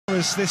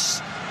as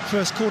this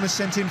first corner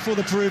sent in for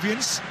the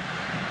Peruvians.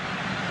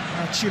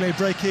 Chile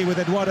break here with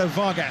Eduardo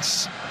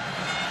Vargas.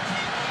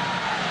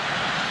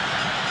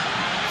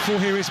 For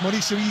here is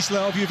Mauricio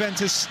Isla of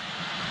Juventus.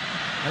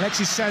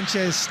 Alexis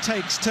Sanchez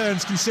takes,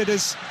 turns,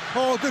 considers.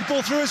 Oh, good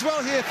ball through as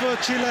well here for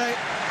Chile.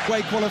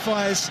 Away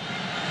qualifiers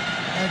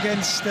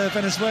against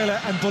Venezuela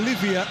and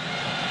Bolivia.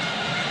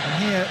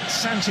 And here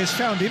Sanchez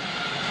found him.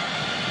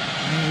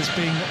 And he was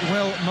being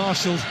well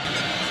marshalled.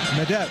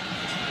 Medel.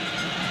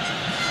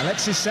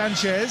 Alexis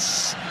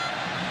Sanchez.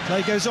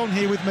 Play goes on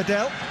here with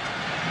Medel.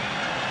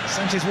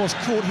 Sanchez was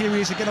caught. Here he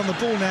is again on the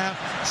ball now.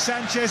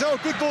 Sanchez, oh,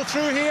 good ball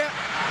through here.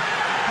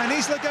 And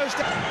Isla goes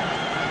down.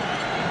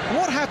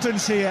 What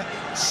happens here?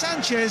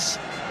 Sanchez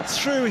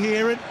through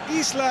here, and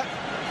Isla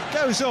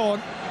goes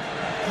on.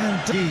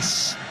 And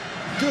Geese.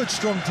 Good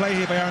strong play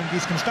here by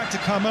Aranguiz. Comes back to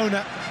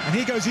Carmona, and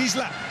here goes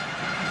Isla.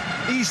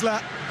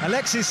 Isla,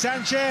 Alexis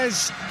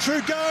Sanchez,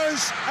 through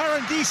goes.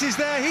 Aranguiz is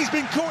there. He's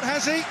been caught,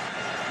 has he?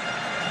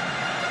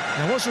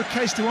 Now, what's the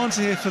case to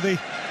answer here for the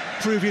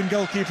Peruvian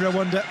goalkeeper, I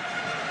wonder?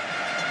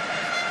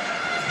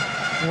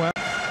 Well,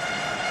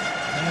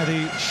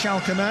 the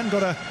Schalke man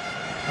got a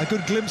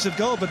good glimpse of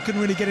goal, but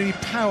couldn't really get any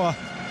power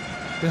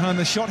behind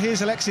the shot.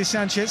 Here's Alexis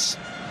Sanchez.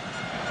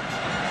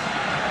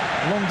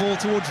 Long ball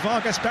towards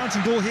Vargas,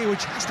 bouncing ball here,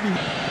 which has to be...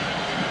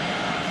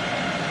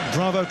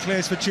 Bravo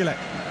clears for Chile.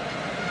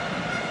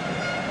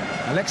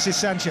 Alexis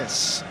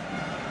Sanchez.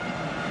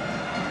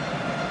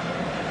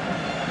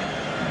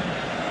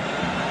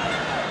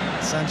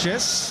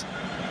 Sanchez.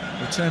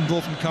 Return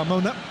ball from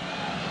Carmona.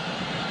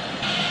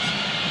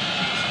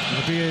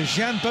 It'll be a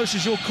Jean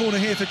Beausejour corner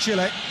here for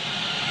Chile.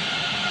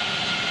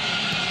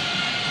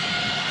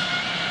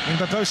 In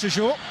by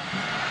Beausejour.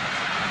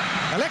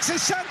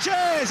 Alexis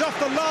Sanchez off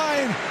the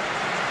line.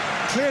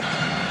 Cleared.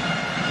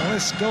 Well,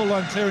 this goal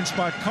line clearance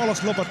by Carlos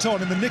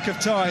Lobaton in the nick of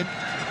time.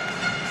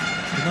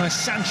 Denies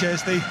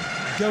Sanchez the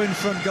go in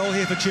front goal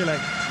here for Chile.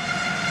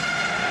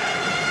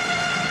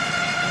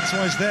 That's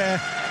why he's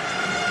there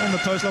on the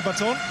post,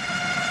 Lobaton,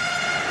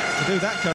 to do that.